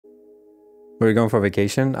Where are you going for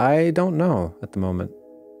vacation? I don't know at the moment.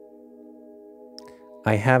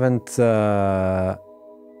 I haven't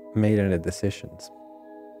made any decisions.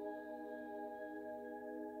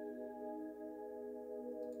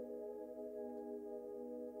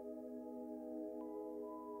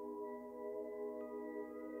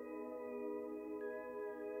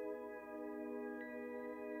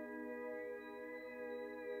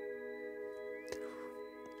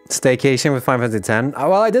 Staycation with Final Fantasy X.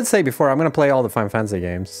 Well, I did say before I'm gonna play all the Final Fantasy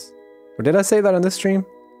games. Or did I say that on this stream?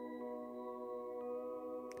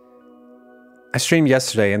 I streamed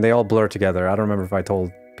yesterday and they all blur together. I don't remember if I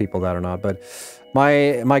told people that or not, but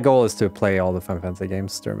my goal is to play all the Final Fantasy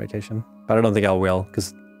games during vacation. But I don't think I will,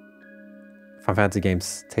 because Final Fantasy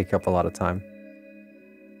games take up a lot of time.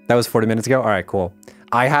 That was 40 minutes ago? Alright, cool.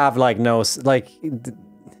 I have like no, like,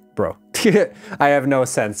 bro. I have no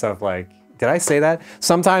sense of like, did I say that?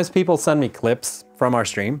 Sometimes people send me clips from our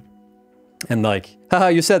stream and like, haha,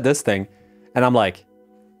 you said this thing. And I'm like,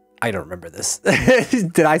 I don't remember this.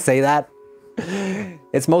 Did I say that?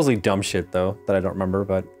 It's mostly dumb shit though that I don't remember,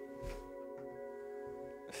 but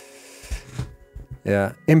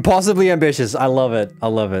yeah. Impossibly ambitious. I love it. I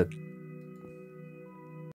love it.